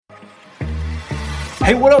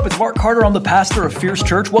Hey, what up? It's Mark Carter. I'm the pastor of Fierce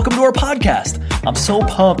Church. Welcome to our podcast. I'm so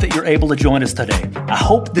pumped that you're able to join us today. I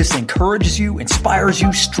hope this encourages you, inspires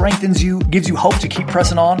you, strengthens you, gives you hope to keep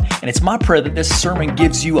pressing on. And it's my prayer that this sermon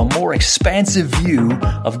gives you a more expansive view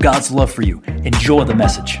of God's love for you. Enjoy the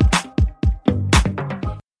message.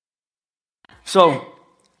 So,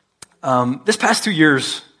 this past 2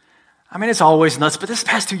 years, it's always nuts, but this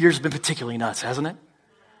past 2 years has been particularly nuts, hasn't it?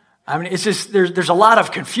 It's just, there's a lot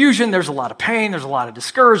of confusion, there's a lot of pain, there's a lot of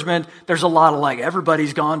discouragement, there's a lot of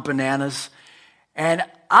everybody's gone bananas. And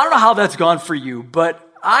I don't know how that's gone for you, but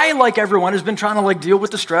I, like everyone, has been trying to deal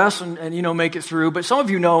with the stress and make it through. But some of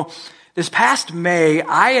you know, this past May,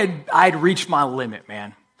 I'd reached my limit,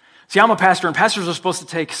 man. See, I'm a pastor, and pastors are supposed to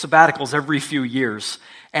take sabbaticals every few years.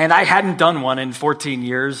 And I hadn't done one in 14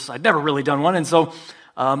 years. I'd never really done one. And so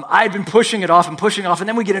I'd been pushing it off, and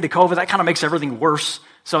then we get into COVID. That kind of makes everything worse.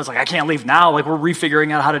 So it's I can't leave now. We're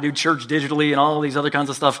refiguring out how to do church digitally and all these other kinds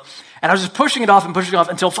of stuff. And I was just pushing it off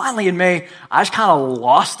until finally in May, I just kind of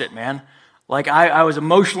lost it, man. I was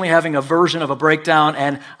emotionally having a version of a breakdown,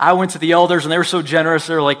 and I went to the elders, and they were so generous.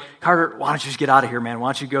 They were like, Carter, why don't you just get out of here, man? Why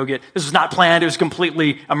don't you go this was not planned. It was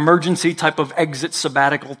completely emergency type of exit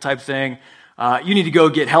sabbatical type thing. You need to go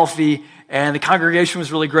get healthy. And the congregation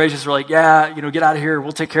was really gracious. They're like, yeah, get out of here.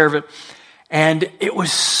 We'll take care of it. And it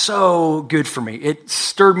was so good for me. It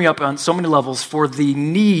stirred me up on so many levels for the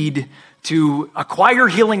need to acquire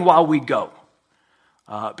healing while we go.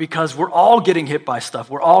 Because we're all getting hit by stuff.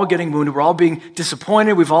 We're all getting wounded. We're all being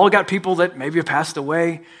disappointed. We've all got people that maybe have passed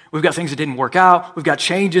away. We've got things that didn't work out. We've got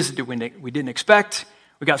changes that we didn't expect.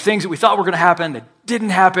 We've got things that we thought were going to happen that didn't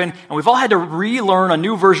happen. And we've all had to relearn a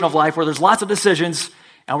new version of life where there's lots of decisions.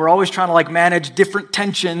 And we're always trying to manage different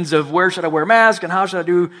tensions of where should I wear a mask and how should I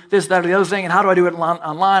do this, that, or the other thing, and how do I do it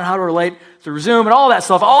online, how to relate through Zoom and all that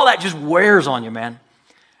stuff. All that just wears on you, man.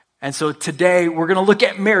 And so today we're going to look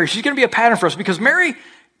at Mary. She's going to be a pattern for us because Mary,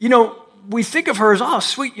 we think of her as,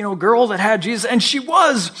 sweet, girl that had Jesus. And she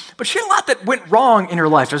was, but she had a lot that went wrong in her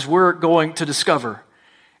life as we're going to discover.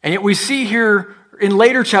 And yet we see here in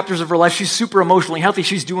later chapters of her life, she's super emotionally healthy.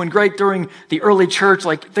 She's doing great during the early church.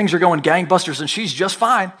 Things are going gangbusters, and she's just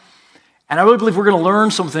fine. And I really believe we're going to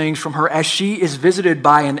learn some things from her as she is visited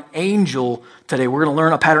by an angel today. We're going to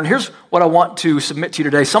learn a pattern. Here's what I want to submit to you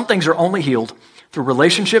today. Some things are only healed through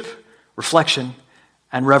relationship, reflection,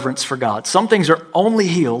 and reverence for God. Some things are only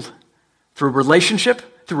healed through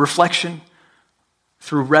relationship, through reflection,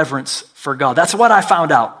 through reverence for God. That's what I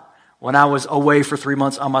found out when I was away for 3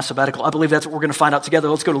 months on my sabbatical. I believe that's what we're going to find out together.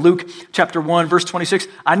 Let's go to Luke chapter 1, verse 26.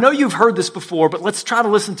 I know you've heard this before, but let's try to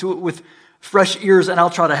listen to it with fresh ears, and I'll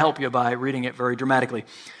try to help you by reading it very dramatically.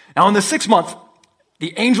 Now, in the 6th month,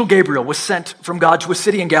 the angel Gabriel was sent from God to a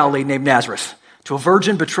city in Galilee named Nazareth, to a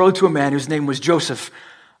virgin betrothed to a man whose name was Joseph,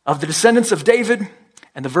 of the descendants of David,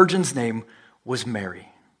 and the virgin's name was Mary.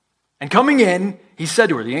 And coming in, he said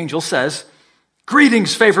to her, the angel says,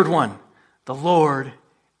 "Greetings, favored one, the Lord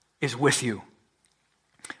is with you."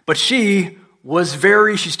 But she's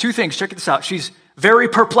two things, check this out. She's very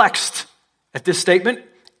perplexed at this statement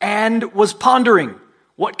and was pondering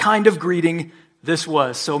what kind of greeting this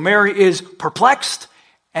was. So Mary is perplexed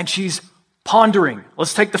and she's pondering.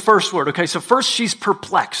 Let's take the first word, okay? So first she's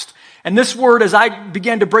perplexed. And this word, as I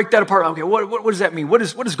began to break that apart, okay, what does that mean? What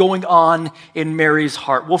is going on in Mary's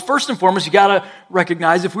heart? Well, first and foremost, you got to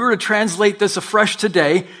recognize, if we were to translate this afresh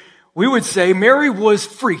today, we would say Mary was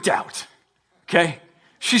freaked out, okay?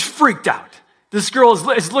 She's freaked out. This girl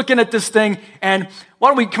is looking at this thing, and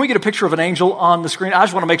can we get a picture of an angel on the screen? I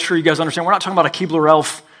just want to make sure you guys understand. We're not talking about a Keebler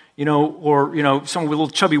elf, or someone with little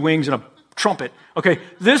chubby wings and a trumpet. Okay,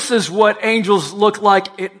 this is what angels look like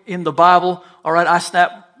in the Bible. All right, I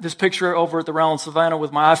snapped this picture over at the Rowland Savannah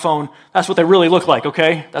with my iPhone. That's what they really look like,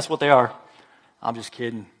 okay? That's what they are. I'm just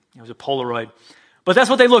kidding. It was a Polaroid. But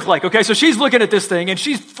that's what they look like, okay? So she's looking at this thing, and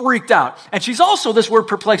she's freaked out. And she's also, this word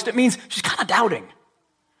perplexed, it means she's kind of doubting.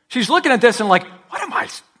 She's looking at this and what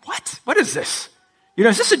is this?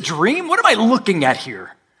 Is this a dream? What am I looking at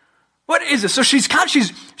here? What is this? So she's got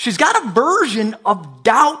a version of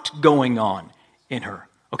doubt going on in her,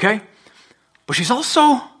 okay? But she's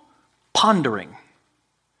also pondering.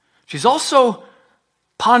 She's got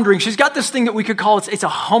this thing that we could call, it's a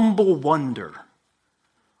humble wonder.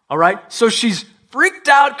 All right? So she's freaked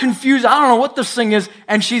out, confused. I don't know what this thing is.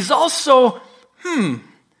 And she's also,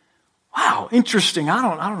 wow, interesting. I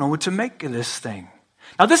don't know what to make of this thing.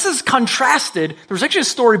 Now, this is contrasted. There was actually a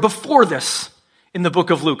story before this in the book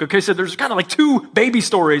of Luke. Okay, so there's kind of two baby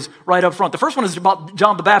stories right up front. The first one is about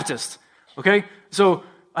John the Baptist. Okay, so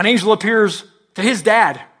an angel appears to his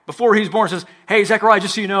dad before he's born and says, "Hey, Zechariah,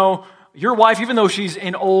 just so you know, your wife, even though she's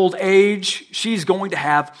in old age, she's going to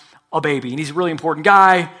have a baby. And he's a really important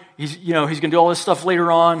guy. He's going to do all this stuff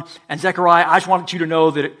later on. And Zechariah, I just wanted you to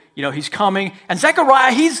know that, he's coming. And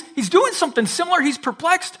Zechariah, he's doing something similar. He's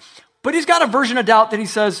perplexed, but he's got a version of doubt that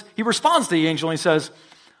he responds to the angel and he says,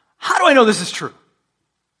 how do I know this is true?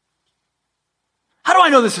 How do I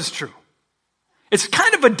know this is true? It's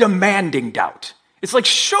kind of a demanding doubt. It's like,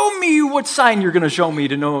 show me what sign you're going to show me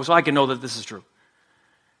to know so I can know that this is true.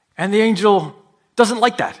 And the angel doesn't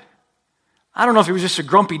like that. I don't know if it was just a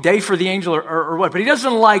grumpy day for the angel or what, but he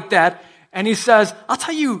doesn't like that. And he says, I'll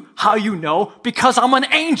tell you how you know, because I'm an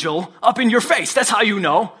angel up in your face. That's how you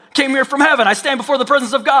know. Came here from heaven. I stand before the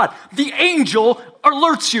presence of God. The angel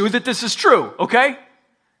alerts you that this is true, okay?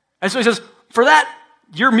 And so he says, for that,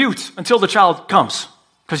 you're mute until the child comes,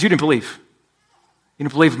 because you didn't believe. You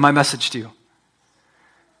didn't believe my message to you.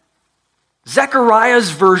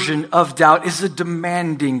 Zechariah's version of doubt is a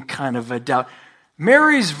demanding kind of a doubt.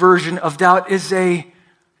 Mary's version of doubt is a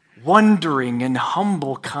wondering and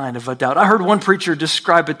humble kind of a doubt. I heard one preacher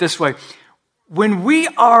describe it this way. When we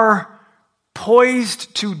are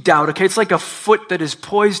poised to doubt, okay, it's like a foot that is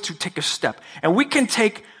poised to take a step. And we can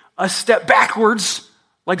take a step backwards,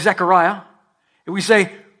 like Zechariah, and we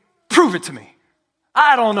say, prove it to me.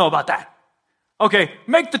 I don't know about that. Okay,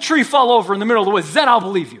 make the tree fall over in the middle of the woods, then I'll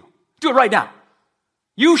believe you. Do it right now.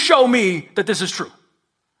 You show me that this is true.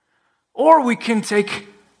 Or we can take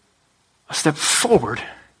a step forward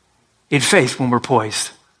in faith when we're poised.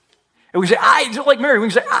 And we say, like Mary, we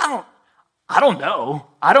can say, I don't know.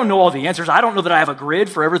 I don't know all the answers. I don't know that I have a grid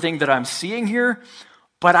for everything that I'm seeing here,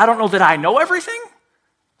 but I don't know that I know everything.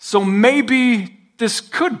 So maybe this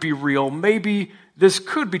could be real. Maybe this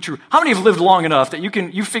could be true. How many have lived long enough that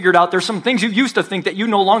you figured out there's some things you used to think that you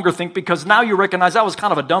no longer think because now you recognize that was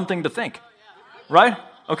kind of a dumb thing to think, right?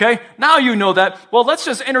 Okay, now you know that. Well, let's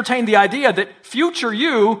just entertain the idea that future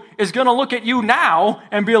you is going to look at you now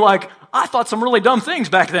and be like, I thought some really dumb things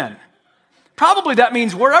back then. Probably that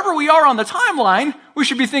means wherever we are on the timeline, we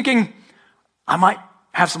should be thinking, I might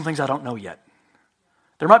have some things I don't know yet.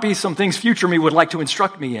 There might be some things future me would like to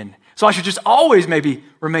instruct me in. So I should just always maybe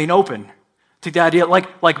remain open to the idea,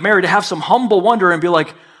 like Mary, to have some humble wonder and be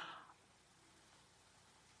like,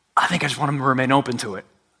 I think I just want to remain open to it.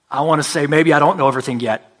 I want to say, maybe I don't know everything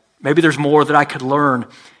yet. Maybe there's more that I could learn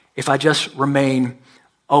if I just remain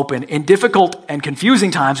open. In difficult and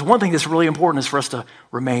confusing times, one thing that's really important is for us to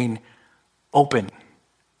remain open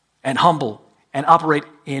and humble and operate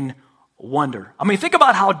in wonder. I mean, think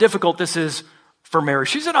about how difficult this is for Mary.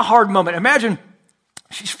 She's in a hard moment. Imagine,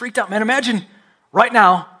 she's freaked out, man. Imagine right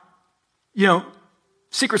now,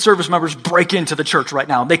 Secret Service members break into the church right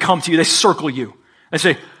now. They come to you, they circle you. They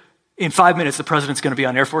say, in 5 minutes, the president's going to be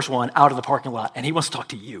on Air Force One out of the parking lot, and he wants to talk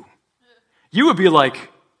to you. You would be like,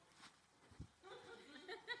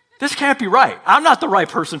 this can't be right. I'm not the right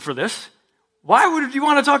person for this. Why would you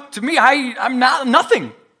want to talk to me? I'm not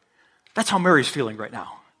nothing. That's how Mary's feeling right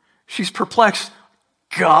now. She's perplexed.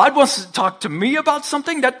 God wants to talk to me about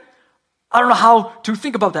something that I don't know how to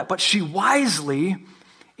think about that. But she wisely,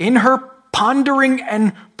 in her pondering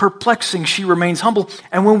and perplexing, she remains humble.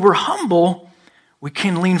 And when we're humble, we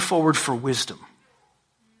can lean forward for wisdom.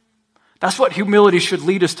 That's what humility should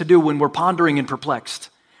lead us to do when we're pondering and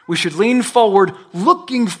perplexed. We should lean forward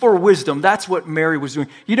looking for wisdom. That's what Mary was doing.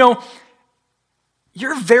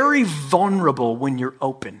 You're very vulnerable when you're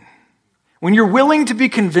open. When you're willing to be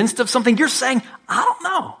convinced of something, you're saying, I don't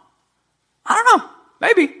know.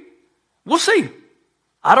 Maybe. We'll see.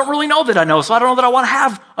 I don't really know that I know, so I don't know that I want to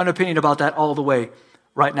have an opinion about that all the way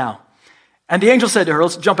right now. And the angel said to her,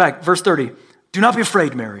 let's jump back, verse 30, do not be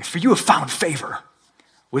afraid, Mary, for you have found favor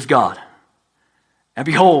with God. And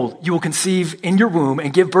behold, you will conceive in your womb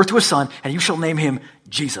and give birth to a son, and you shall name him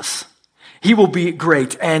Jesus. He will be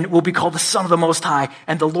great and will be called the Son of the Most High,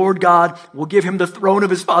 and the Lord God will give him the throne of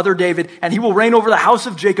his father David, and he will reign over the house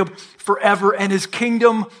of Jacob forever, and his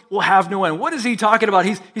kingdom will have no end. What is he talking about?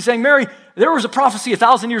 He's saying, Mary, there was a prophecy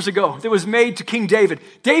 1,000 years ago that was made to King David.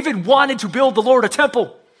 David wanted to build the Lord a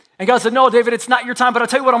temple. And God said, no, David, it's not your time, but I'll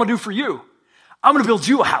tell you what I'm going to do for you. I'm going to build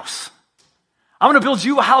you a house. I'm going to build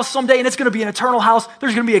you a house someday, and it's going to be an eternal house.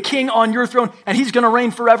 There's going to be a king on your throne, and he's going to reign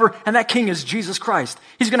forever, and that king is Jesus Christ.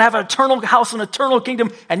 He's going to have an eternal house, an eternal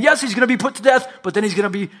kingdom, and yes, he's going to be put to death, but then he's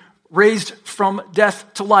going to be raised from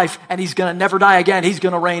death to life, and he's going to never die again. He's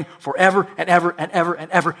going to reign forever and ever and ever and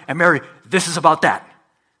ever. And Mary, this is about that.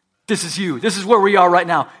 This is you. This is where we are right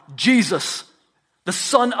now. Jesus, the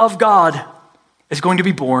Son of God, is going to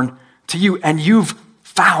be born to you, and you've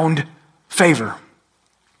found favor.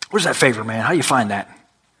 Where's that favor, man? How do you find that?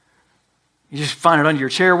 You just find it under your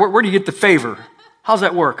chair? Where do you get the favor? How's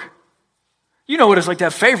that work? You know what it's like to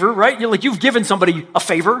have favor, right? You've given somebody a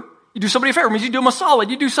favor. You do somebody a favor. It means you do them a solid.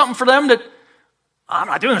 You do something for them that, I'm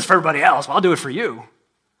not doing this for everybody else, but I'll do it for you,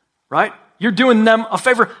 right? You're doing them a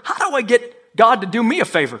favor. How do I get God to do me a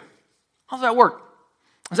favor? How does that work?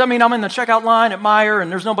 Does that mean I'm in the checkout line at Meijer and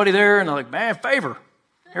there's nobody there and they're like, man, favor,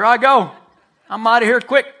 here I go. I'm out of here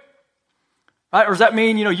quick. Right? Or does that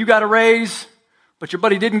mean, you got a raise, but your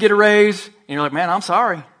buddy didn't get a raise, and you're like, man, I'm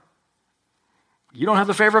sorry. You don't have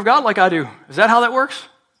the favor of God like I do. Is that how that works?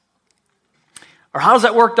 Or how does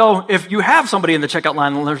that work, though, if you have somebody in the checkout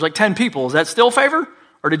line and there's like 10 people? Is that still favor?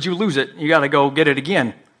 Or did you lose it? You got to go get it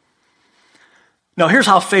again. No, here's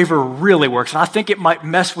how favor really works, and I think it might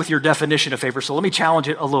mess with your definition of favor, so let me challenge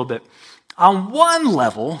it a little bit. On one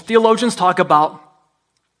level, theologians talk about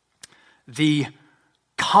the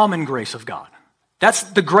common grace of God. That's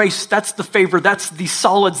the grace, that's the favor, that's the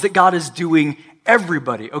solids that God is doing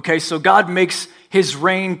everybody, okay? So God makes his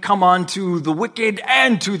rain come on to the wicked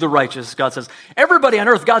and to the righteous, God says. Everybody on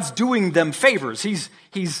earth, God's doing them favors.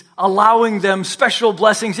 He's allowing them special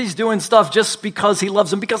blessings. He's doing stuff just because he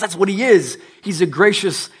loves them, because that's what he is. He's a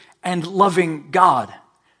gracious and loving God.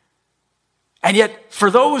 And yet,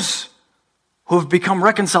 for those who have become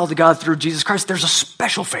reconciled to God through Jesus Christ, there's a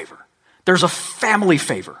special favor. There's a family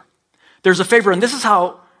favor. There's a favor, and this is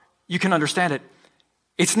how you can understand it.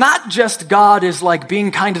 It's not just God is like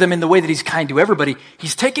being kind to them in the way that he's kind to everybody.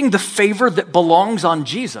 He's taking the favor that belongs on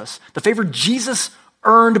Jesus, the favor Jesus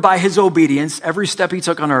earned by his obedience every step he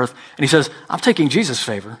took on earth, and he says, I'm taking Jesus'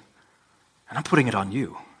 favor, and I'm putting it on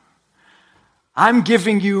you. I'm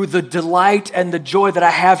giving you the delight and the joy that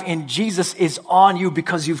I have in Jesus is on you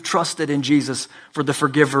because you've trusted in Jesus for the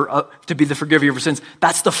forgiver, to be the forgiver of your sins.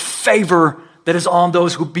 That's the favor that is on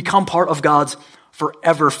those who become part of God's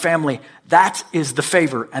forever family. That is the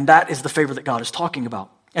favor, and that is the favor that God is talking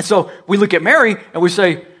about. And so we look at Mary and we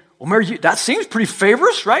say, well, Mary, that seems pretty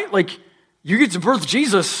favorous, right? Like, you get to birth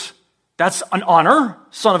Jesus, that's an honor,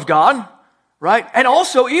 Son of God, right? And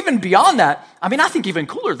also, even beyond that, I think even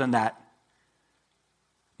cooler than that.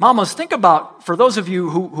 Mamas, think about, for those of you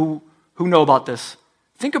who know about this,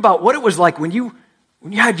 think about what it was like when you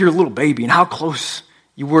had your little baby and how close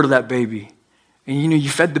you were to that baby. And you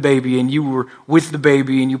fed the baby and you were with the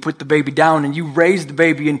baby and you put the baby down and you raised the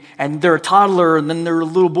baby and they're a toddler and then they're a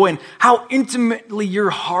little boy, and how intimately your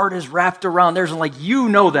heart is wrapped around theirs, and like you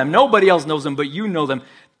know them. Nobody else knows them, but you know them.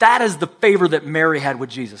 That is the favor that Mary had with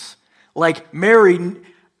Jesus. Like Mary,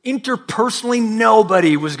 interpersonally,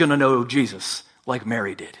 nobody was going to know Jesus like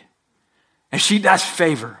Mary did. And that's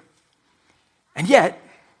favor. And yet,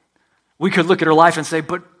 we could look at her life and say,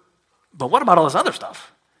 but what about all this other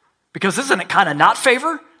stuff? Because isn't it kind of not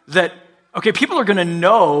favor that, okay, people are going to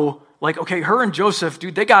know, like, okay, her and Joseph,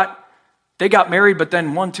 dude, they got married, but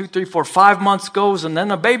then 1, 2, 3, 4, 5 months goes, and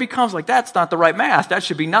then a baby comes. Like, that's not the right math. That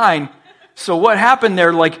should be 9. So what happened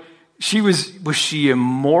there? Like, was she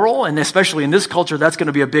immoral? And especially in this culture, that's going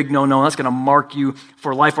to be a big no-no. That's going to mark you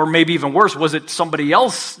for life. Or maybe even worse, was it somebody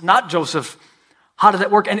else, not Joseph? How did that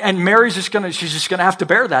work? And Mary's she's just going to have to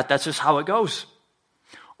bear that. That's just how it goes.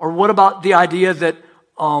 Or what about the idea that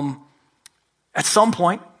at some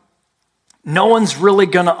point, no one's really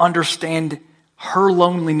going to understand her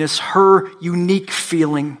loneliness, her unique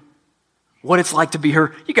feeling, what it's like to be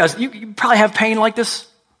her. You guys, you probably have pain like this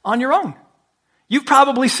on your own. You've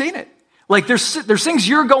probably seen it. Like there's things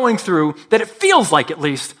you're going through that it feels like, at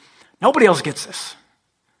least, nobody else gets this.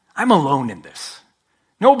 I'm alone in this.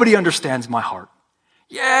 Nobody understands my heart.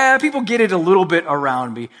 Yeah, people get it a little bit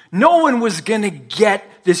around me. No one was going to get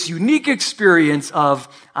this unique experience of,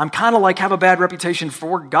 I'm kind of like have a bad reputation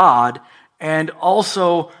for God, and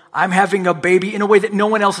also I'm having a baby in a way that no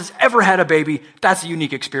one else has ever had a baby. That's a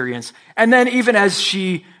unique experience. And then even as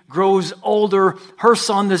she grows older, her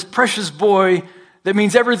son, this precious boy that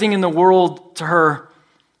means everything in the world to her,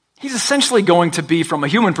 he's essentially going to be, from a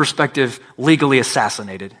human perspective, legally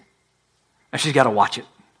assassinated. And she's got to watch it.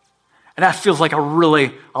 And that feels like a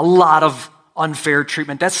lot of unfair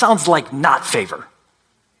treatment. That sounds like not favor,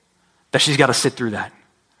 that she's got to sit through that.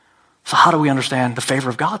 So how do we understand the favor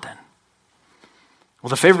of God then? Well,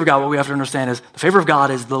 the favor of God, what we have to understand is the favor of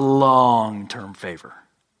God is the long-term favor.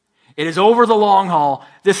 It is over the long haul.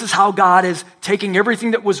 This is how God is taking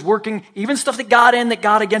everything that was working, even stuff that got in, that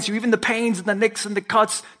got against you, even the pains and the nicks and the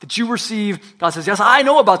cuts that you receive. God says, yes, I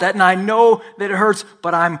know about that, and I know that it hurts,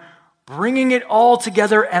 but I'm bringing it all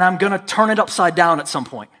together, and I'm going to turn it upside down at some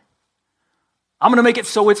point. I'm going to make it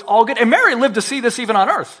so it's all good. And Mary lived to see this even on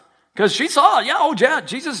earth, because she saw,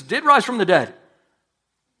 Jesus did rise from the dead.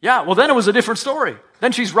 Yeah, well, then it was a different story.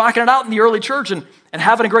 Then she's rocking it out in the early church and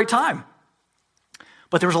having a great time.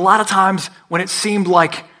 But there was a lot of times when it seemed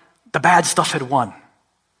like the bad stuff had won.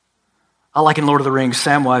 I like in Lord of the Rings,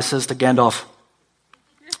 Samwise says to Gandalf,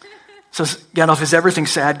 Gandalf, is everything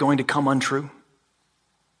sad going to come untrue?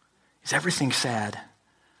 Is everything sad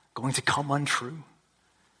going to come untrue?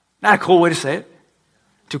 Not a cool way to say it.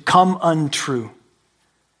 To come untrue.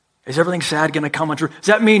 Is everything sad going to come untrue? Does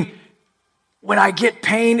that mean when I get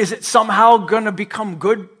pain, is it somehow going to become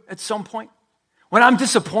good at some point? When I'm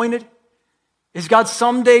disappointed, is God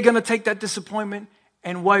someday going to take that disappointment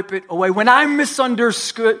and wipe it away? When I'm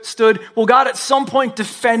misunderstood, will God at some point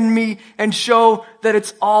defend me and show that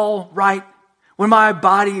it's all right? When my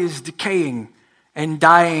body is decaying and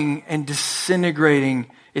dying and disintegrating,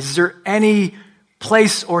 is there any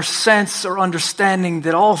place or sense or understanding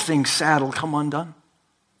that all things sad will come undone?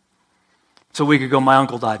 So a week ago, my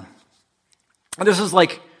uncle died. And this is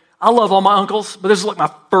like, I love all my uncles, but this is like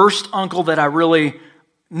my first uncle that I really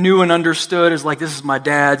knew and understood. Is like, this is my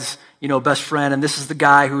dad's, best friend, and this is the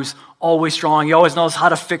guy who's always strong. He always knows how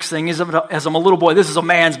to fix things. As I'm a little boy, this is a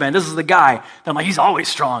man's man. This is the guy. And I'm like, he's always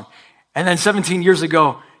strong. And then 17 years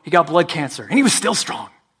ago, he got blood cancer, and he was still strong.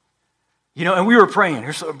 And we were praying,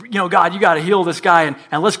 God, you got to heal this guy,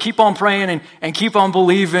 and let's keep on praying and keep on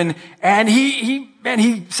believing. And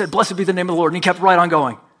he said, blessed be the name of the Lord, and he kept right on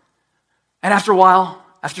going. And after a while,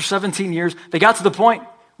 after 17 years, they got to the point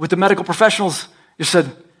with the medical professionals, they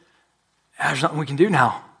said, there's nothing we can do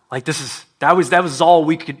now. Like that was all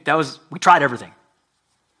we could, we tried everything.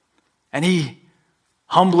 And he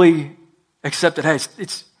humbly accepted, hey,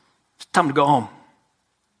 it's time to go home.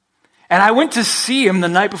 And I went to see him the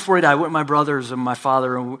night before he died. I went with my brothers and my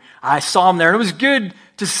father, and I saw him there. And it was good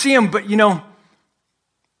to see him, but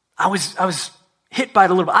I was hit by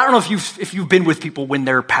it a little bit. I don't know if you've been with people when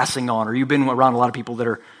they're passing on, or you've been around a lot of people that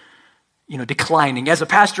are, declining. As a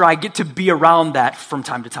pastor, I get to be around that from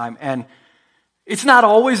time to time. And it's not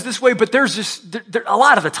always this way, but there's a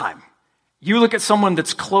lot of the time. You look at someone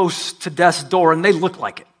that's close to death's door and they look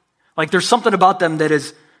like it. Like there's something about them that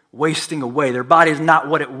is wasting away. Their body is not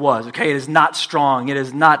what it was, okay? It is not strong. It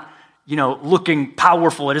is not, looking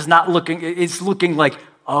powerful. It's looking like,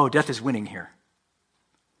 oh, death is winning here.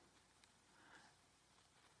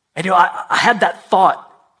 And I had that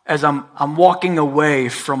thought as I'm walking away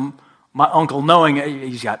from my uncle, knowing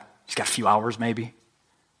he's got a few hours maybe,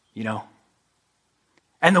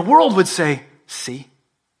 And the world would say, see.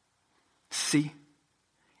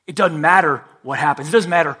 It doesn't matter what happens. It doesn't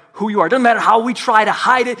matter who you are. It doesn't matter how we try to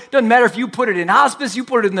hide it. It doesn't matter if you put it in hospice, you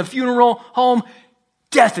put it in the funeral home.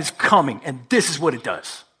 Death is coming, and this is what it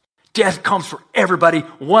does. Death comes for everybody.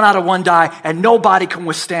 1 out of 1 die, and nobody can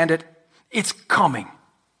withstand it. It's coming.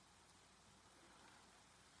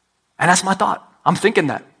 And that's my thought. I'm thinking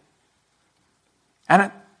that.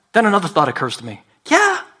 And then another thought occurs to me.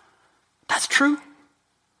 Yeah, that's true.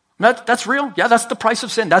 That's real. Yeah, that's the price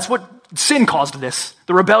of sin. That's what sin caused this.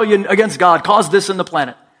 The rebellion against God caused this in the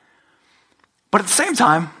planet. But at the same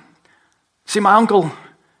time, see, my uncle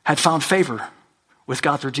had found favor with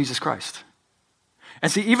God through Jesus Christ.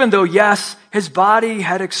 And see, even though, yes, his body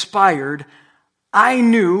had expired, I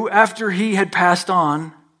knew after he had passed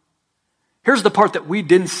on, here's the part that we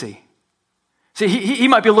didn't see. See, he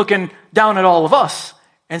might be looking down at all of us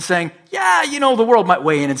and saying, yeah, the world might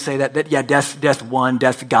weigh in and say that death won,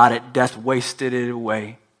 death got it, death wasted it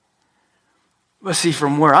away. But see,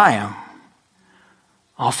 from where I am,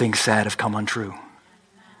 all things sad have come untrue.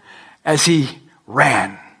 As he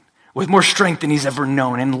ran with more strength than he's ever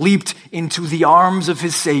known and leaped into the arms of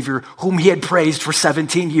his Savior, whom he had praised for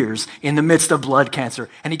 17 years in the midst of blood cancer.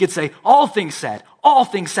 And he could say, all things sad, all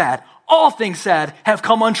things sad, all things sad have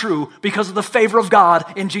come untrue because of the favor of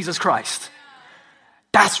God in Jesus Christ.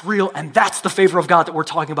 That's real, and that's the favor of God that we're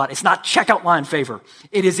talking about. It's not checkout line favor.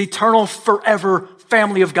 It is eternal, forever,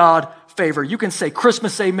 family of God favor. You can say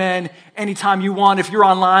Christmas amen anytime you want. If you're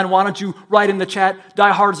online, why don't you write in the chat,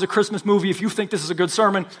 Die Hard is a Christmas movie. If you think this is a good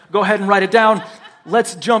sermon, go ahead and write it down.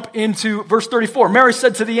 Let's jump into verse 34. Mary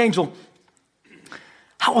said to the angel,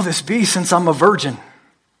 how will this be since I'm a virgin?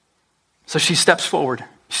 So she steps forward.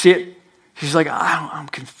 You see it? She's like, I'm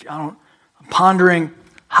pondering,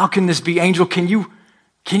 how can this be? Angel, can you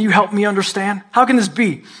help me understand? How can this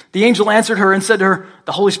be? The angel answered her and said to her,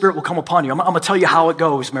 the Holy Spirit will come upon you. I'm going to tell you how it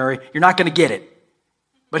goes, Mary. You're not going to get it.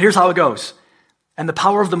 But here's how it goes. And the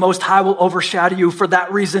power of the Most High will overshadow you. For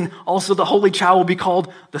that reason, also the Holy Child will be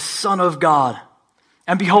called the Son of God.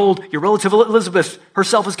 And behold, your relative Elizabeth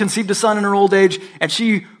herself has conceived a son in her old age, and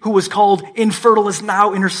she who was called infertile is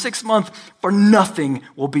now in her 6th month, for nothing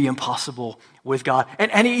will be impossible with God.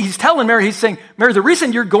 And he's telling Mary, he's saying, Mary, the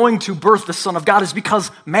reason you're going to birth the Son of God is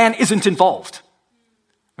because man isn't involved.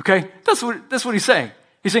 Okay? That's what he's saying.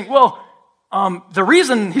 He's saying, well, the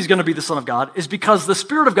reason he's going to be the Son of God is because the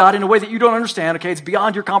Spirit of God, in a way that you don't understand, okay, it's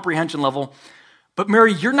beyond your comprehension level. But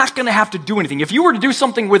Mary, you're not going to have to do anything. If you were to do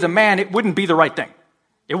something with a man, it wouldn't be the right thing.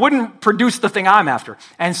 It wouldn't produce the thing I'm after.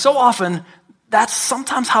 And so often, that's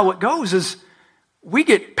sometimes how it goes, is we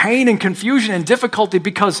get pain and confusion and difficulty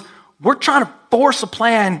because we're trying to force a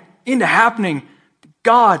plan into happening.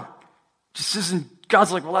 God just isn't,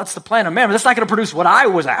 God's like, well, that's the plan of man, but that's not going to produce what I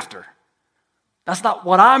was after. That's not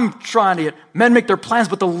what I'm trying to get. Men make their plans,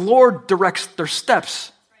 but the Lord directs their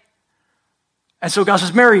steps. And so God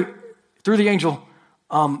says, Mary, through the angel,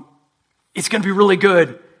 it's going to be really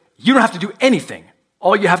good. You don't have to do anything.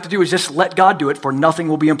 All you have to do is just let God do it, for nothing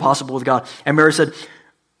will be impossible with God. And Mary said,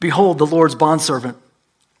 behold, the Lord's bondservant,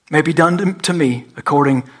 may be done to me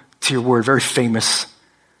according to your word. Very famous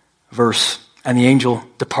verse. And the angel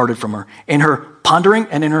departed from her. In her pondering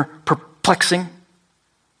and in her perplexing,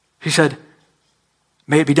 she said,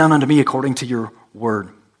 may it be done unto me according to your word.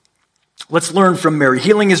 Let's learn from Mary.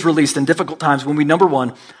 Healing is released in difficult times when we, number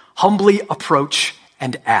one, humbly approach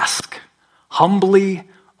and ask. Humbly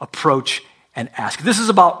approach and ask. This is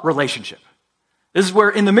about relationship. This is where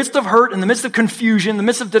in the midst of hurt, in the midst of confusion, in the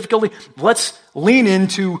midst of difficulty, let's lean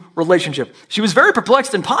into relationship. She was very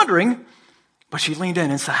perplexed and pondering, but she leaned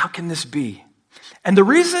in and said, how can this be? And the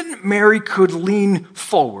reason Mary could lean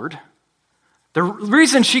forward, the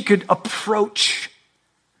reason she could approach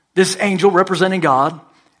this angel representing God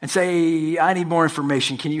and say, I need more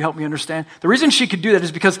information. Can you help me understand? The reason she could do that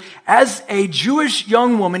is because as a Jewish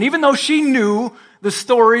young woman, even though she knew the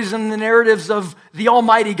stories and the narratives of the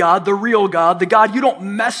Almighty God, the real God, the God you don't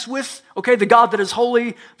mess with, okay, the God that is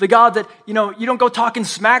holy, the God that, you don't go talking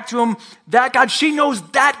smack to him, that God, she knows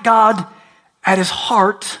that God at his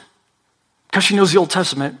heart, because she knows the Old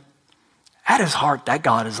Testament, at his heart, that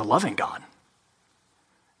God is a loving God.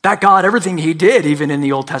 That God, everything he did, even in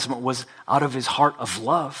the Old Testament, was out of his heart of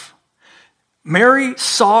love. Mary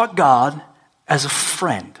saw God as a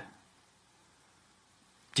friend.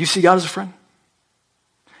 Do you see God as a friend?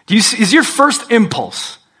 Is your first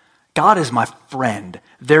impulse, God is my friend,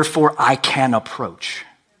 therefore I can approach.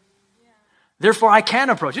 Therefore I can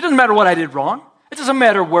approach. It doesn't matter what I did wrong. It doesn't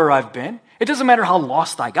matter where I've been. It doesn't matter how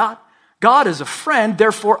lost I got. God is a friend,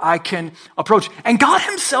 therefore I can approach. And God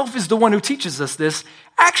himself is the one who teaches us this,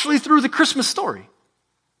 actually through the Christmas story.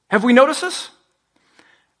 Have we noticed this?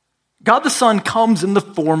 God the Son comes in the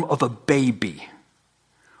form of a baby.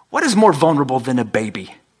 What is more vulnerable than a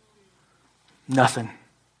baby? Nothing.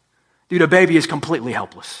 Dude, a baby is completely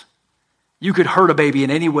helpless. You could hurt a baby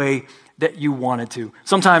in any way that you wanted to.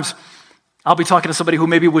 Sometimes I'll be talking to somebody who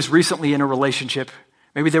maybe was recently in a relationship.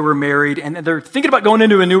 Maybe they were married and they're thinking about going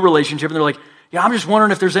into a new relationship and they're like, yeah, I'm just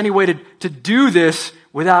wondering if there's any way to do this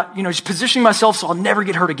without, just positioning myself so I'll never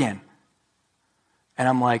get hurt again. And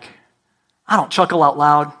I'm like, I don't chuckle out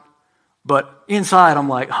loud, but inside I'm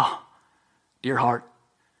like, oh, dear heart,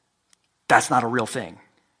 that's not a real thing.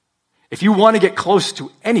 If you want to get close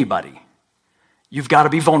to anybody, you've got to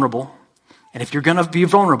be vulnerable. And if you're going to be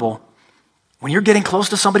vulnerable, when you're getting close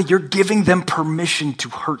to somebody, you're giving them permission to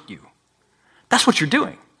hurt you. That's what you're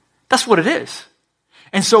doing. That's what it is.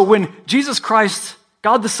 And so when Jesus Christ,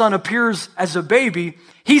 God the Son, appears as a baby,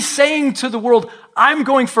 he's saying to the world, I'm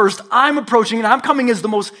going first, I'm approaching, and I'm coming as the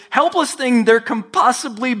most helpless thing there can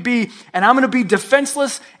possibly be, and I'm going to be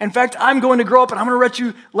defenseless. In fact, I'm going to grow up, and I'm going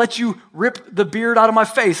to let you rip the beard out of my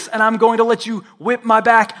face, and I'm going to let you whip my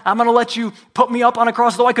back. I'm going to let you put me up on a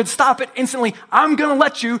cross, though I could stop it instantly. I'm going to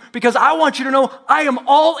let you, because I want you to know I am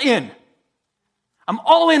all in. I'm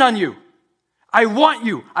all in on you. I want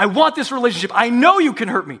you. I want this relationship. I know you can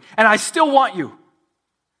hurt me, and I still want you.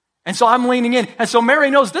 And so I'm leaning in. And so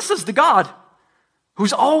Mary knows this is the God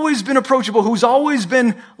who's always been approachable, who's always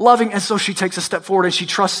been loving. And so she takes a step forward and she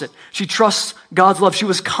trusts it. She trusts God's love. She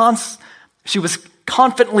was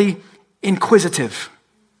confidently inquisitive,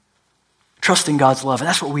 trusting God's love. And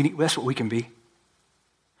that's what we can be.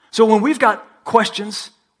 So when we've got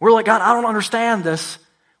questions, we're like, God, I don't understand this.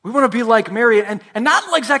 We want to be like Mary and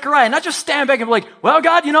not like Zechariah, not just stand back and be like, well,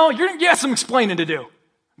 God, you got some explaining to do,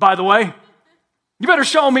 by the way. You better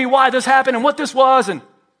show me why this happened and what this was.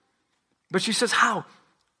 But she says, how?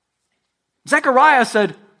 Zechariah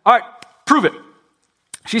said, all right, prove it.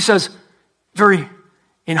 She says, very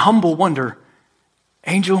in humble wonder,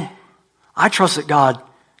 angel, I trust that God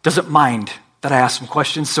doesn't mind that I ask some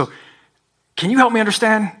questions. So can you help me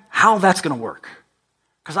understand how that's going to work?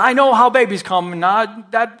 Because I know how babies come and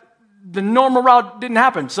the normal route didn't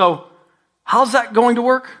happen. So how's that going to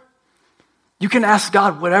work? You can ask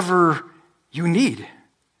God whatever you need.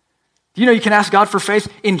 You can ask God for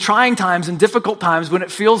faith in trying times, in difficult times, when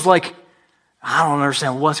it feels like I don't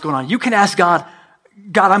understand what's going on. You can ask God,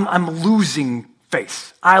 I'm losing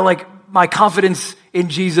faith. My confidence in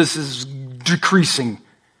Jesus is decreasing.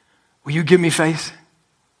 Will you give me faith?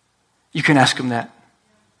 You can ask him that.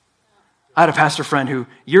 I had a pastor friend who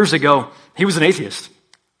years ago, he was an atheist.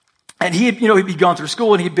 And he'd gone through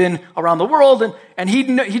school and he'd been around the world and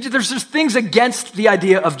there's just things against the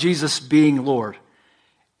idea of Jesus being Lord.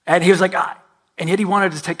 And he was like, and yet he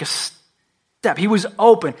wanted to take a step. He was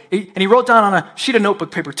open. And he wrote down on a sheet of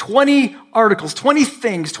notebook paper 20 articles, 20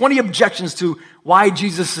 things, 20 objections to why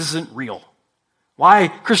Jesus isn't real, why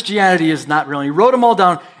Christianity is not real. And he wrote them all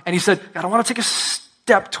down and he said, God, I want to take a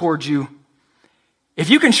step towards you. If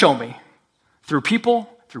you can show me through people,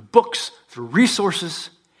 through books, through resources,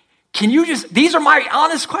 these are my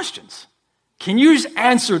honest questions. Can you just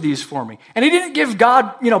answer these for me? And he didn't give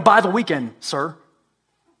God, by the weekend, sir.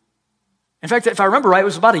 In fact, if I remember right, it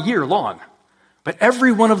was about a year long. But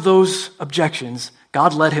every one of those objections,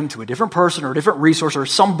 God led him to a different person or a different resource or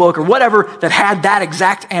some book or whatever that had that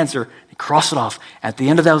exact answer. He crossed it off. At the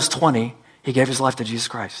end of those 20, he gave his life to Jesus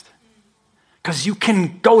Christ. Because you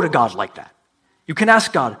can go to God like that. You can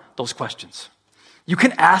ask God those questions. You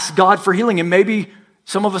can ask God for healing, and maybe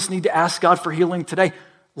some of us need to ask God for healing today,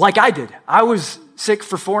 like I did. I was sick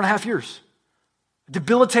for 4.5 years.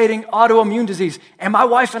 Debilitating autoimmune disease. And my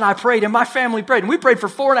wife and I prayed, and my family prayed. And we prayed for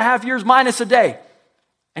 4.5 years minus a day.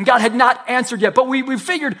 And God had not answered yet. But we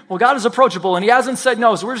figured, well, God is approachable, and he hasn't said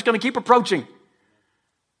no, so we're just going to keep approaching.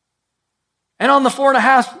 And on the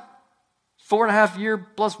 4.5 year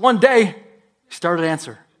plus one day, he started to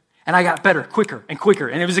answer. And I got better, quicker and quicker.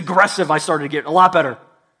 And it was aggressive. I started to get a lot better.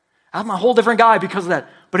 I'm a whole different guy because of that.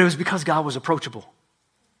 But it was because God was approachable.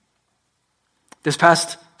 This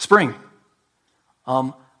past spring,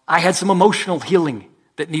 I had some emotional healing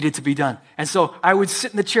that needed to be done. And so I would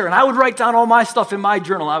sit in the chair and I would write down all my stuff in my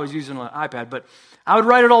journal. I was using an iPad, but I would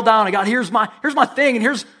write it all down. I got, here's my thing, and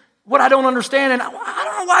here's what I don't understand. And I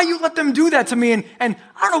don't know why you let them do that to me. And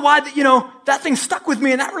I don't know why, that thing stuck with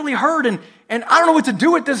me and that really hurt. And I don't know what to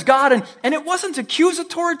do with this, God. And it wasn't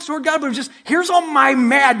accusatory toward God, but it was just, here's all my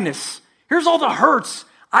madness. Here's all the hurts.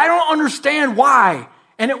 I don't understand why.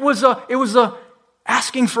 And it was a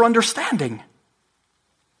asking for understanding.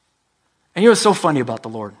 And what's so funny about the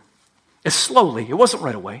Lord? It's slowly, it wasn't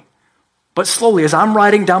right away, but slowly as I'm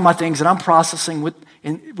writing down my things and I'm processing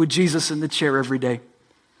with Jesus in the chair every day,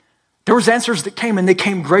 there was answers that came, and they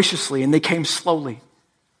came graciously and they came slowly.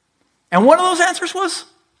 And one of those answers was,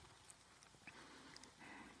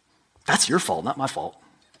 that's your fault, not my fault.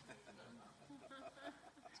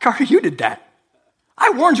 Carter, you did that.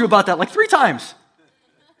 I warned you about that like 3 times.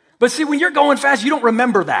 But see, when you're going fast, you don't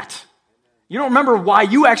remember that. You don't remember why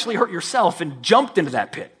you actually hurt yourself and jumped into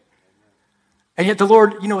that pit. And yet the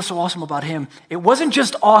Lord, what's so awesome about him? It wasn't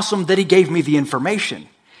just awesome that he gave me the information.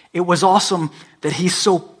 It was awesome that he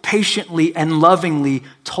so patiently and lovingly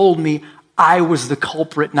told me I was the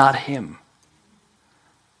culprit, not him.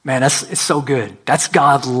 Man, it's so good. That's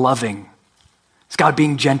God loving. It's God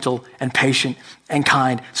being gentle and patient and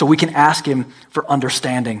kind, so we can ask him for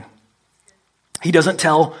understanding. He doesn't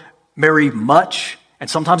tell Mary much, and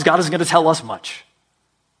sometimes God isn't going to tell us much.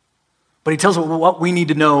 But he tells us what we need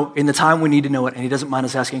to know in the time we need to know it, and he doesn't mind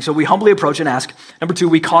us asking. So we humbly approach and ask. Number 2,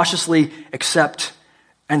 we cautiously accept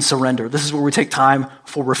and surrender. This is where we take time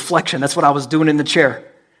for reflection. That's what I was doing in the chair.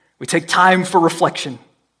 We take time for reflection.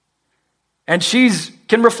 And she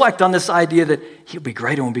can reflect on this idea that he'll be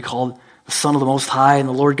great and will be called the Son of the Most High, and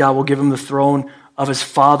the Lord God will give him the throne of his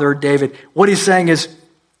father David. What he's saying is,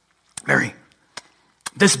 Mary,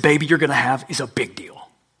 this baby you're going to have is a big deal.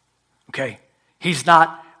 Okay? He's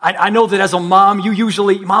not, I know that as a mom,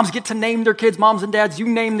 moms get to name their kids, moms and dads, you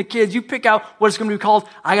name the kids, you pick out what it's going to be called.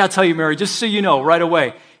 I got to tell you, Mary, just so you know right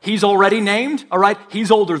away, he's already named, all right?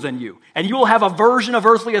 He's older than you. And you will have a version of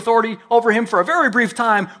earthly authority over him for a very brief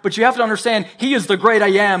time, but you have to understand, he is the great I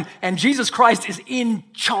am, and Jesus Christ is in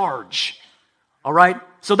charge, all right?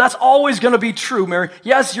 So that's always going to be true, Mary.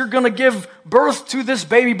 Yes, you're going to give birth to this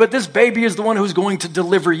baby, but this baby is the one who's going to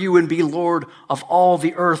deliver you and be Lord of all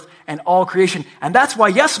the earth and all creation. And that's why,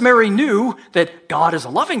 yes, Mary knew that God is a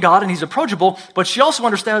loving God and he's approachable, but she also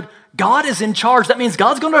understood God is in charge. That means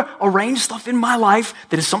God's going to arrange stuff in my life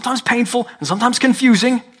that is sometimes painful and sometimes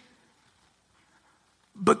confusing,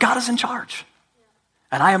 but God is in charge,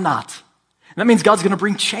 and I am not. And that means God's going to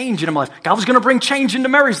bring change into my life. God was going to bring change into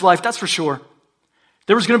Mary's life, that's for sure.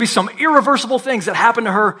 There was going to be some irreversible things that happen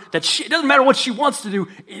to her that it doesn't matter what she wants to do,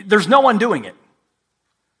 there's no undoing it.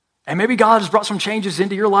 And maybe God has brought some changes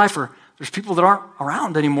into your life, or there's people that aren't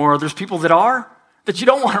around anymore, or there's people that are, that you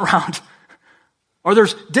don't want around. Or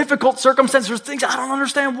there's difficult circumstances, there's things I don't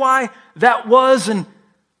understand why that was, and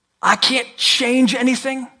I can't change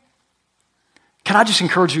anything. Can I just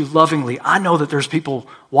encourage you lovingly? I know that there's people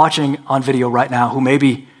watching on video right now who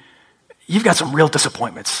maybe you've got some real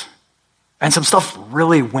disappointments and some stuff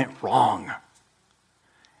really went wrong.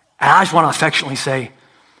 And I just want to affectionately say,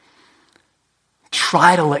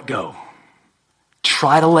 try to let go.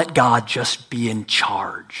 Try to let God just be in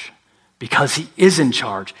charge because he is in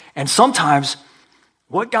charge. And sometimes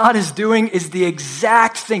what God is doing is the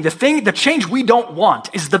exact thing. The change we don't want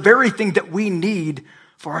is the very thing that we need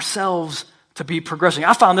for ourselves to be progressing.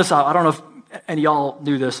 I found this out. I don't know if any of y'all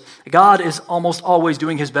knew this. God is almost always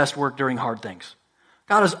doing his best work during hard things.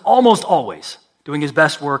 God is almost always doing his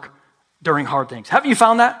best work during hard things. Haven't you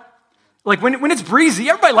found that? Like when it's breezy,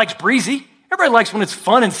 everybody likes breezy. Everybody likes when it's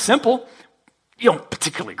fun and simple. You don't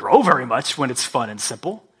particularly grow very much when it's fun and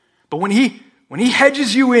simple. But when he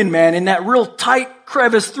hedges you in, man, in that real tight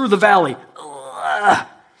crevice through the valley,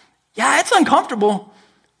 yeah, it's uncomfortable,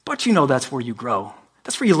 but you know that's where you grow.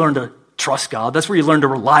 That's where you learn to trust God. That's where you learn to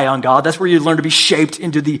rely on God. That's where you learn to be shaped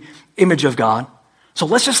into the image of God. So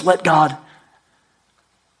let's just let God.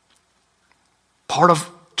 Part of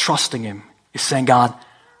trusting him is saying, God,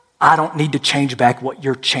 I don't need to change back what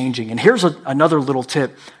you're changing. And here's another little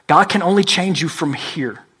tip. God can only change you from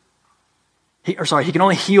here. He can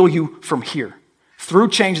only heal you from here. Through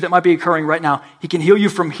change that might be occurring right now, he can heal you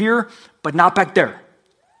from here, but not back there.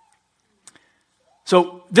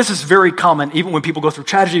 So this is very common, even when people go through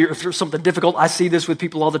tragedy or through something difficult. I see this with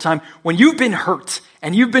people all the time. When you've been hurt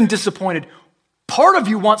and you've been disappointed, part of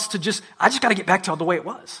you wants to I just got to get back to the way it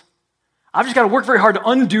was. I've just got to work very hard to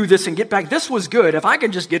undo this and get back. This was good. If I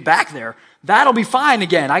can just get back there, that'll be fine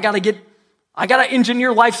again. I got to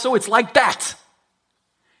engineer life so it's like that.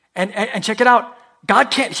 And check it out.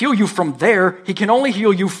 God can't heal you from there. He can only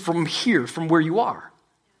heal you from here, from where you are.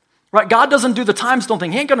 Right? God doesn't do the time stone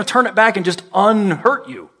thing. He ain't going to turn it back and just unhurt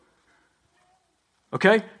you.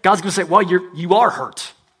 Okay? God's going to say, well, you are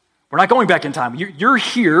hurt. We're not going back in time. You're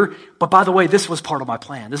here, but by the way, this was part of my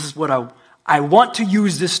plan. This is what I want to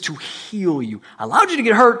use this to heal you. I allowed you to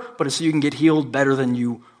get hurt, but it's so you can get healed better than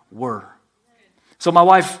you were. So my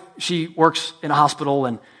wife, she works in a hospital,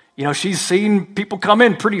 and she's seen people come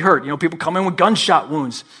in pretty hurt. People come in with gunshot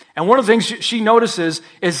wounds. And one of the things she notices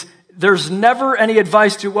is there's never any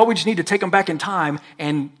advice to, well, we just need to take them back in time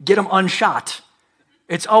and get them unshot.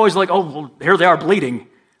 It's always like, oh, well, here they are bleeding.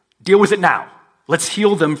 Deal with it now. Let's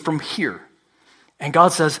heal them from here. And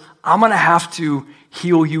God says, I'm going to have to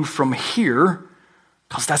heal you from here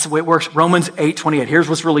because that's the way it works. Romans 8:28. Here's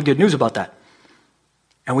what's really good news about that.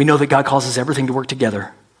 And we know that God causes everything to work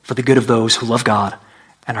together for the good of those who love God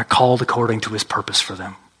and are called according to his purpose for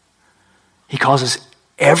them. He causes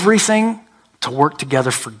everything to work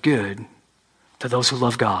together for good to those who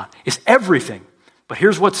love God. It's everything. But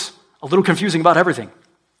here's what's a little confusing about everything.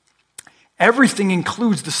 Everything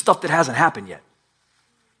includes the stuff that hasn't happened yet.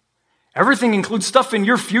 Everything includes stuff in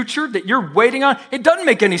your future that you're waiting on. It doesn't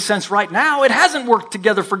make any sense right now. It hasn't worked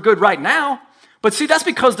together for good right now. But see, that's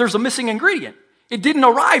because there's a missing ingredient. It didn't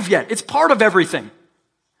arrive yet. It's part of everything.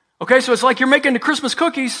 Okay, so it's like you're making the Christmas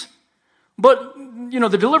cookies, but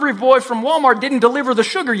the delivery boy from Walmart didn't deliver the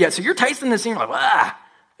sugar yet. So you're tasting this and you're like,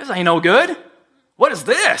 this ain't no good. What is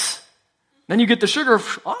this? Then you get the sugar.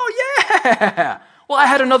 Oh yeah. Well, I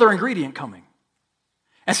had another ingredient coming.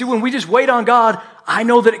 And see, when we just wait on God, I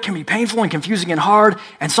know that it can be painful and confusing and hard.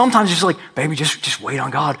 And sometimes it's like, baby, just wait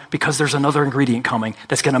on God because there's another ingredient coming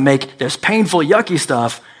that's going to make this painful, yucky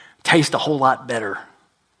stuff taste a whole lot better.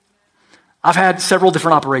 I've had several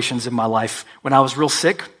different operations in my life. When I was real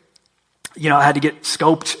sick, I had to get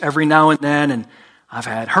scoped every now and then, and I've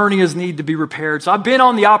had hernias need to be repaired. So I've been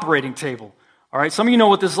on the operating table. All right, some of you know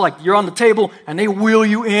what this is like. You're on the table, and they wheel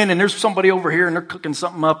you in, and there's somebody over here, and they're cooking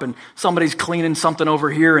something up, and somebody's cleaning something over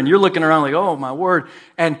here, and you're looking around like, oh, my word.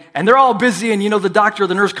 And they're all busy, and the doctor or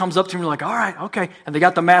the nurse comes up to me like, all right, okay. And they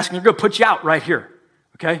got the mask, and they're going to put you out right here.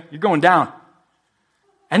 Okay, you're going down.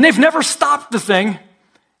 And they've never stopped the thing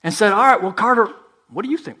and said, all right, well, Carter, what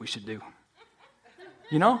do you think we should do?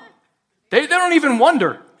 They don't even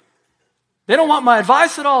wonder. They don't want my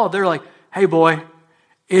advice at all. They're like, hey, boy,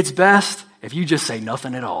 it's best if you just say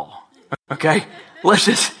nothing at all, okay?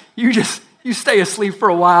 You stay asleep for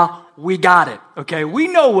a while. We got it, okay? We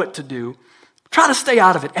know what to do. Try to stay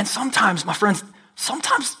out of it. And sometimes, my friends,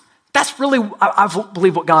 that's really, I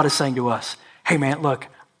believe what God is saying to us. Hey, man, look,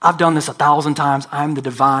 I've done this 1,000 times. I'm the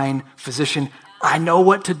divine physician. I know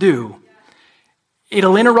what to do.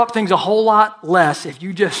 It'll interrupt things a whole lot less if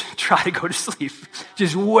you just try to go to sleep.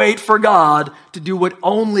 Just wait for God to do what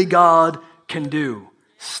only God can do.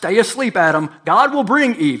 Stay asleep, Adam. God will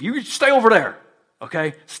bring Eve. You stay over there,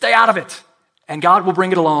 okay? Stay out of it. And God will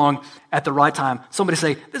bring it along at the right time. Somebody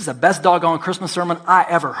say, this is the best doggone Christmas sermon I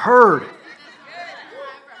ever heard.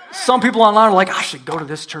 Some people online are like, I should go to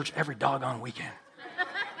this church every doggone weekend.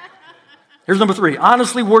 Here's number 3.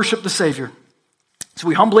 Honestly worship the Savior. So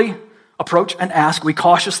we humbly approach and ask. We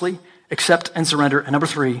cautiously accept and surrender. And number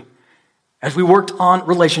 3, as we worked on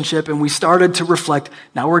relationship and we started to reflect,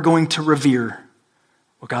 now we're going to revere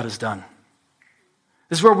what God has done.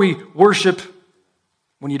 This is where we worship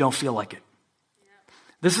when you don't feel like it.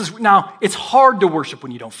 Now, it's hard to worship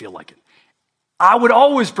when you don't feel like it. I would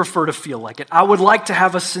always prefer to feel like it. I would like to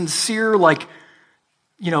have a sincere,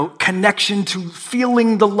 connection to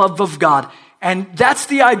feeling the love of God. And that's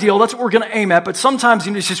the ideal. That's what we're going to aim at. But sometimes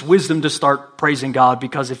it's just wisdom to start praising God,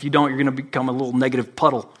 because if you don't, you're going to become a little negative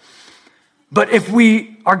puddle. But if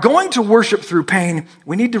we are going to worship through pain,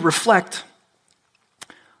 we need to reflect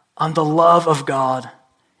on the love of God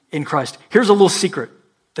in Christ. Here's a little secret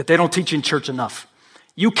that they don't teach in church enough.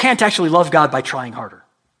 You can't actually love God by trying harder.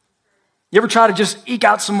 You ever try to just eke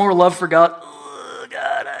out some more love for God? Oh,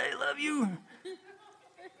 God, I love you.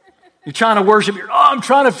 You're trying to worship. I'm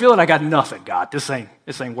trying to feel it. I got nothing, God. This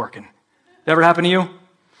ain't working. That ever happen to you?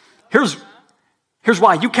 Here's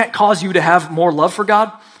why. You can't cause you to have more love for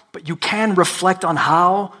God, but you can reflect on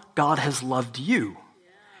how God has loved you.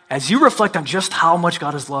 As you reflect on just how much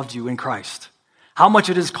God has loved you in Christ, how much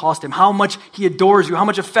it has cost him, how much he adores you, how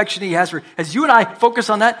much affection he has for you. As you and I focus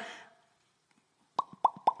on that,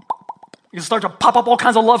 you start to pop up all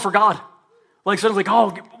kinds of love for God. Suddenly,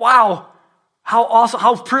 oh, wow, how awesome,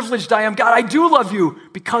 how privileged I am. God, I do love you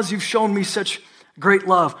because you've shown me such great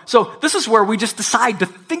love. So this is where we just decide to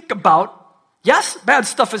think about, yes, bad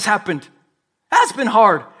stuff has happened. That's been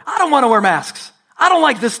hard. I don't want to wear masks. I don't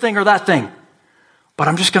like this thing or that thing. But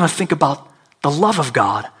I'm just going to think about the love of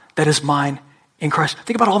God that is mine in Christ.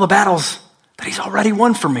 Think about all the battles that he's already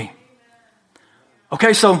won for me.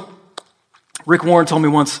 Okay, so Rick Warren told me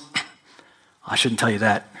once, I shouldn't tell you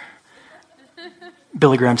that.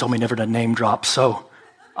 Billy Graham told me never to name drop, so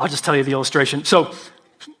I'll just tell you the illustration. So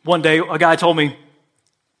one day, a guy told me,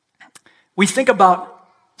 we think about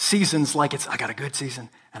seasons like I got a good season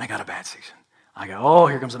and I got a bad season. I go, oh,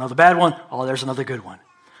 here comes another bad one. Oh, there's another good one.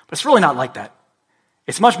 But it's really not like that.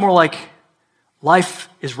 It's much more like life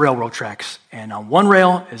is railroad tracks, and on one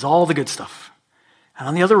rail is all the good stuff, and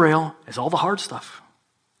on the other rail is all the hard stuff.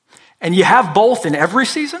 And you have both in every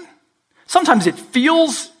season. Sometimes it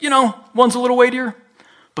feels, one's a little weightier,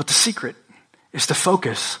 but the secret is to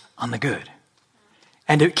focus on the good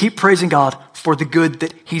and to keep praising God for the good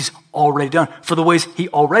that he's already done, for the ways he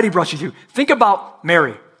already brought you through. Think about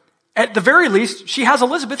Mary. At the very least, she has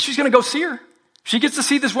Elizabeth. She's going to go see her. She gets to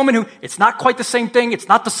see this woman who, it's not quite the same thing. It's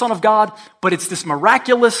not the Son of God, but it's this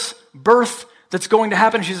miraculous birth that's going to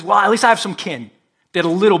happen. She says, well, at least I have some kin that a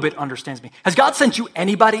little bit understands me. Has God sent you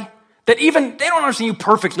anybody that even, they don't understand you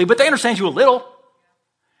perfectly, but they understand you a little?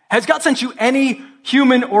 Has God sent you any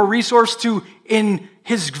human or resource to, in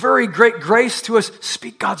his very great grace to us,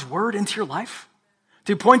 speak God's word into your life?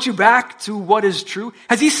 To point you back to what is true?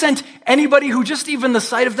 Has he sent anybody who just even the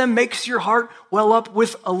sight of them makes your heart well up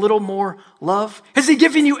with a little more love? Has he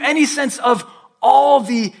given you any sense of all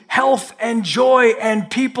the health and joy and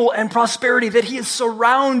people and prosperity that he has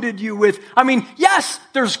surrounded you with? I mean, yes,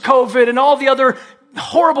 there's COVID and all the other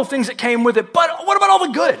horrible things that came with it, but what about all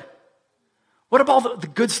the good? What about the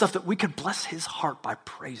good stuff that we could bless his heart by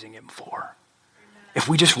praising him for? If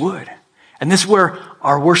we just would. And this is where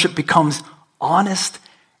our worship becomes honest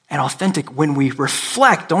and authentic, when we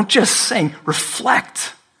reflect, don't just sing,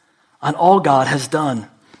 reflect on all God has done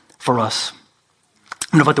for us.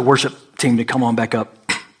 I'm going to invite the worship team to come on back up.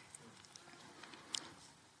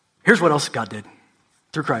 Here's what else God did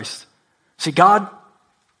through Christ. See, God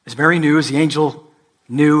is very new, as the angel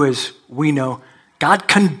knew, as we know. God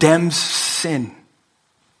condemns sin,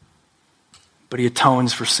 but he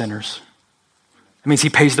atones for sinners. That means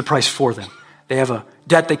he pays the price for them. They have a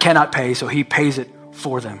debt they cannot pay, so he pays it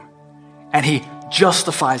for them. And he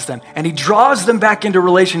justifies them. And he draws them back into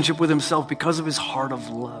relationship with himself because of his heart of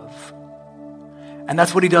love. And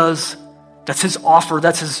that's what he does. That's his offer.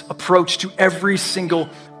 That's his approach to every single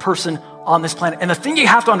person on this planet. And the thing you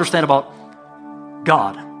have to understand about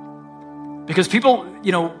God, because people,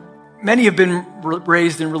 many have been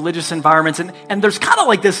raised in religious environments, and there's kind of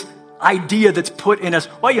like this idea that's put in us,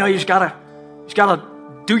 well, you just gotta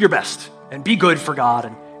do your best and be good for God.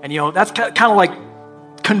 And that's kind of like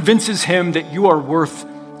convinces him that you are worth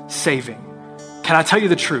saving. Can I tell you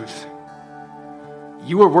the truth?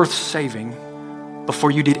 You are worth saving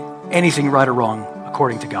before you did anything right or wrong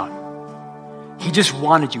according to God. He just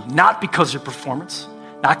wanted you, not because of your performance,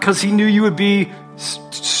 not because he knew you would be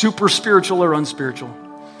super spiritual or unspiritual.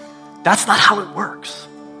 That's not how it works.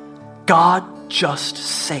 God just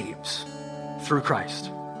saves through Christ.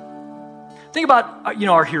 Think about,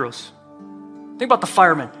 our heroes. Think about the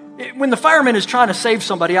firemen. When the fireman is trying to save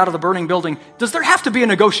somebody out of the burning building, does there have to be a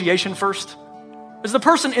negotiation first? Is the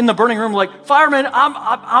person in the burning room like, fireman,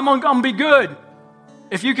 I'm gonna be good.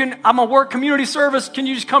 If you can, I'm gonna work community service. Can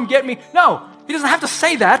you just come get me? No, he doesn't have to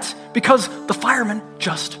say that because the fireman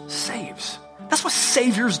just saves. That's what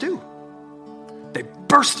saviors do. They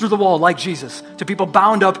burst through the wall like Jesus to people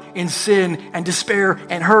bound up in sin and despair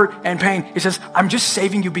and hurt and pain. He says, I'm just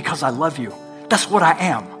saving you because I love you. That's what I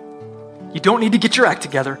am. You don't need to get your act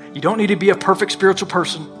together. You don't need to be a perfect spiritual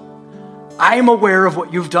person. I am aware of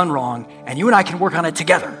what you've done wrong, and you and I can work on it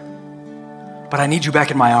together. But I need you back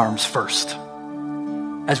in my arms first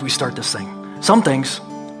as we start this thing. Some things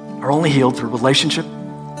are only healed through relationship,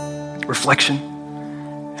 reflection,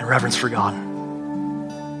 and reverence for God.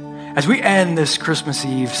 As we end this Christmas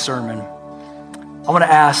Eve sermon, I want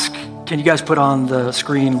to ask, can you guys put on the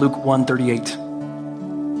screen Luke 1:38?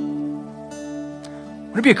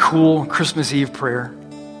 Wouldn't it be a cool Christmas Eve prayer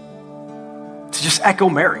to just echo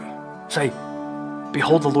Mary? Say,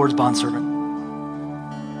 behold the Lord's bondservant.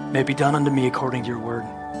 May it be done unto me according to your word.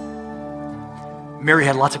 Mary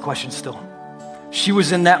had lots of questions still. She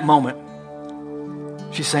was in that moment.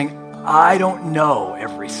 She's saying, I don't know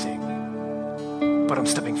everything, but I'm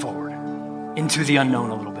stepping forward into the unknown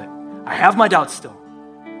a little bit. I have my doubts still,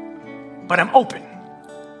 but I'm open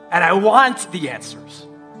and I want the answers.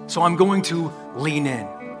 So I'm going to lean in.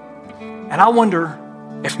 And I wonder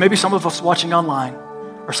if maybe some of us watching online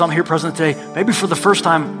or some here present today, maybe for the first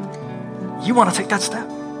time, you want to take that step.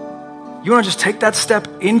 You want to just take that step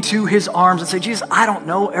into his arms and say, Jesus, I don't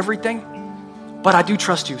know everything, but I do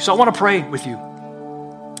trust you. So I want to pray with you.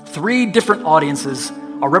 3 different audiences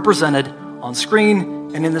are represented on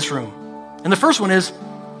screen and in this room. And the first one is,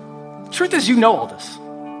 the truth is you know all this.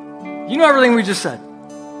 You know everything we just said.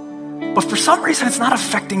 But for some reason, it's not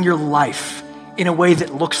affecting your life in a way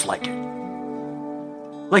that looks like it.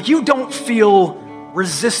 Like you don't feel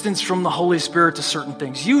resistance from the Holy Spirit to certain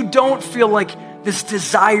things. You don't feel like this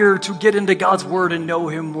desire to get into God's word and know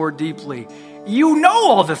him more deeply. You know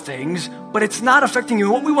all the things, but it's not affecting you.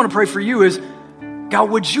 And what we want to pray for you is, God,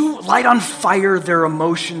 would you light on fire their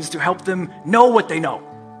emotions to help them know what they know?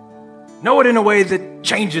 Know it in a way that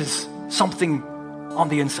changes something on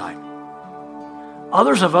the inside.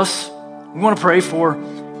 Others of us, we want to pray for,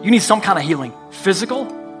 you need some kind of healing, physical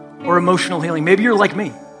or emotional healing. Maybe you're like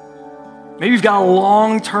me. Maybe you've got a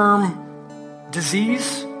long-term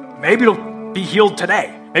disease. Maybe it'll be healed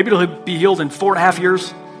today. Maybe it'll be healed in 4.5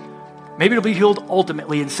 years. Maybe it'll be healed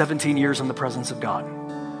ultimately in 17 years in the presence of God.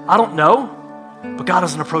 I don't know, but God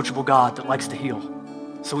is an approachable God that likes to heal.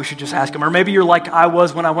 So we should just ask him. Or maybe you're like I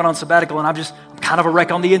was when I went on sabbatical and I'm kind of a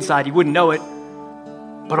wreck on the inside. You wouldn't know it.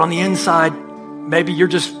 But on the inside, maybe you're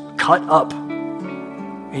just cut up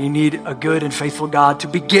and you need a good and faithful God to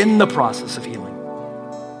begin the process of healing.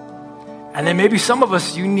 And then maybe some of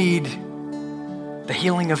us, you need the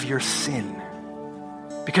healing of your sin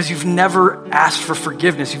because you've never asked for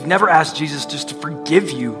forgiveness. You've never asked Jesus just to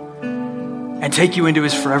forgive you and take you into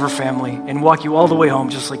his forever family and walk you all the way home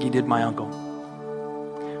just like he did my uncle.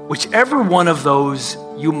 Whichever one of those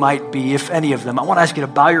you might be, if any of them, I want to ask you to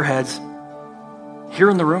bow your heads here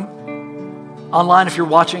in the room, online if you're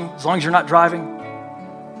watching, as long as you're not driving,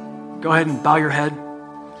 go ahead and bow your head.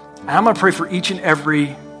 And I'm going to pray for each and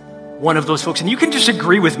every one of those folks. And you can just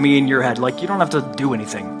agree with me in your head. Like, you don't have to do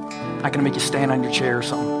anything. I'm not going to make you stand on your chair or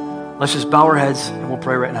something. Let's just bow our heads and we'll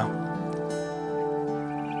pray right now.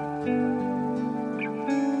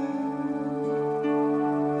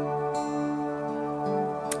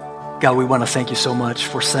 God, we want to thank you so much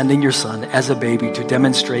for sending your son as a baby to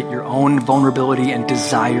demonstrate your own vulnerability and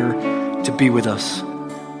desire to be with us.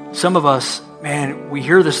 Some of us, man, we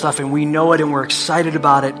hear this stuff and we know it and we're excited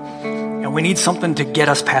about it. And we need something to get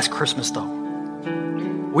us past Christmas, though.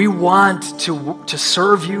 We want to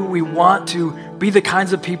serve you. We want to be the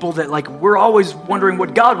kinds of people that, like, we're always wondering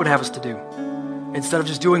what God would have us to do instead of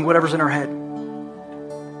just doing whatever's in our head.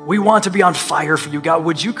 We want to be on fire for you, God.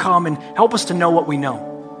 Would you come and help us to know what we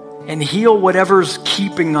know and heal whatever's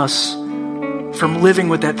keeping us from living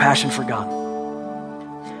with that passion for God?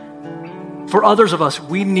 For others of us,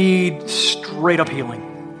 we need straight up healing.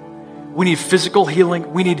 We need physical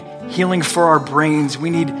healing. We need healing for our brains. We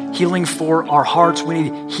need healing for our hearts. We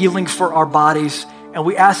need healing for our bodies. And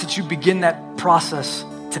we ask that you begin that process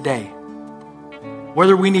today.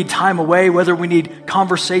 Whether we need time away, whether we need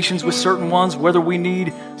conversations with certain ones, whether we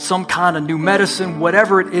need some kind of new medicine,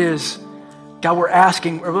 whatever it is, God, we're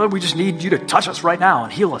asking, or whether we just need you to touch us right now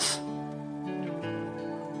and heal us.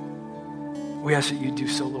 We ask that you do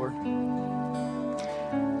so, Lord.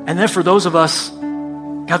 And then for those of us,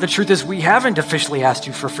 God, the truth is we haven't officially asked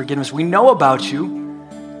you for forgiveness. We know about you,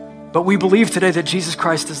 but we believe today that Jesus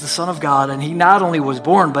Christ is the Son of God, and he not only was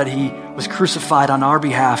born, but he was crucified on our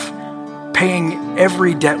behalf, paying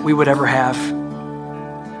every debt we would ever have.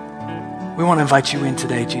 We want to invite you in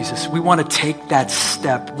today, Jesus. We want to take that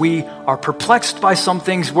step. We are perplexed by some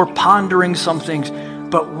things. We're pondering some things,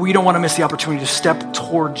 but we don't want to miss the opportunity to step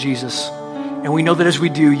toward Jesus. And we know that as we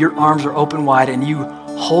do, your arms are open wide and you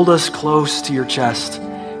hold us close to your chest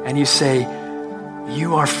and you say,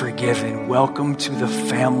 you are forgiven. Welcome to the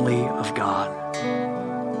family of God.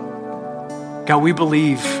 God, we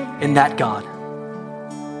believe in that God.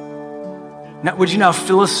 Now, would you now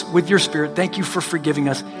fill us with your Spirit? Thank you for forgiving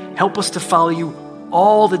us. Help us to follow you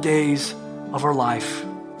all the days of our life.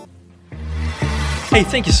 Hey,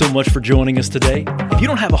 thank you so much for joining us today. If you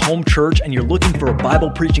don't have a home church and you're looking for a Bible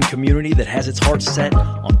preaching community that has its heart set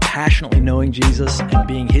on passionately knowing Jesus and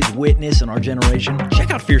being his witness in our generation,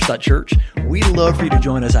 check out Fierce Church. We'd love for you to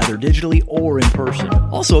join us either digitally or in person.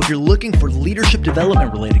 Also, if you're looking for leadership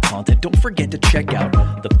development related content, don't forget to check out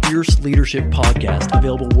the Fierce Leadership Podcast,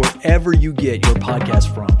 available wherever you get your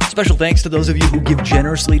podcast from. Special thanks to those of you who give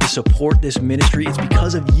generously to support this ministry. It's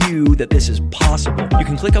because of you that this is possible. You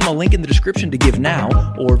can click on the link in the description to give now,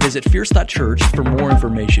 or visit fierce.church for more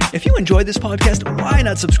information. If you enjoyed this podcast, why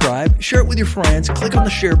not subscribe, share it with your friends, click on the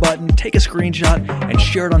share button, take a screenshot, and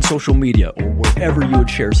share it on social media or wherever you would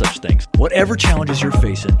share such things. Whatever challenges you're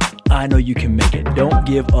facing, I know you can make it. Don't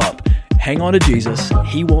give up. Hang on to Jesus.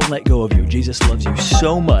 He won't let go of you. Jesus loves you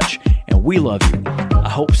so much, and we love you. I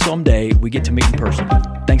hope someday we get to meet in person.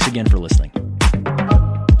 Thanks again for listening.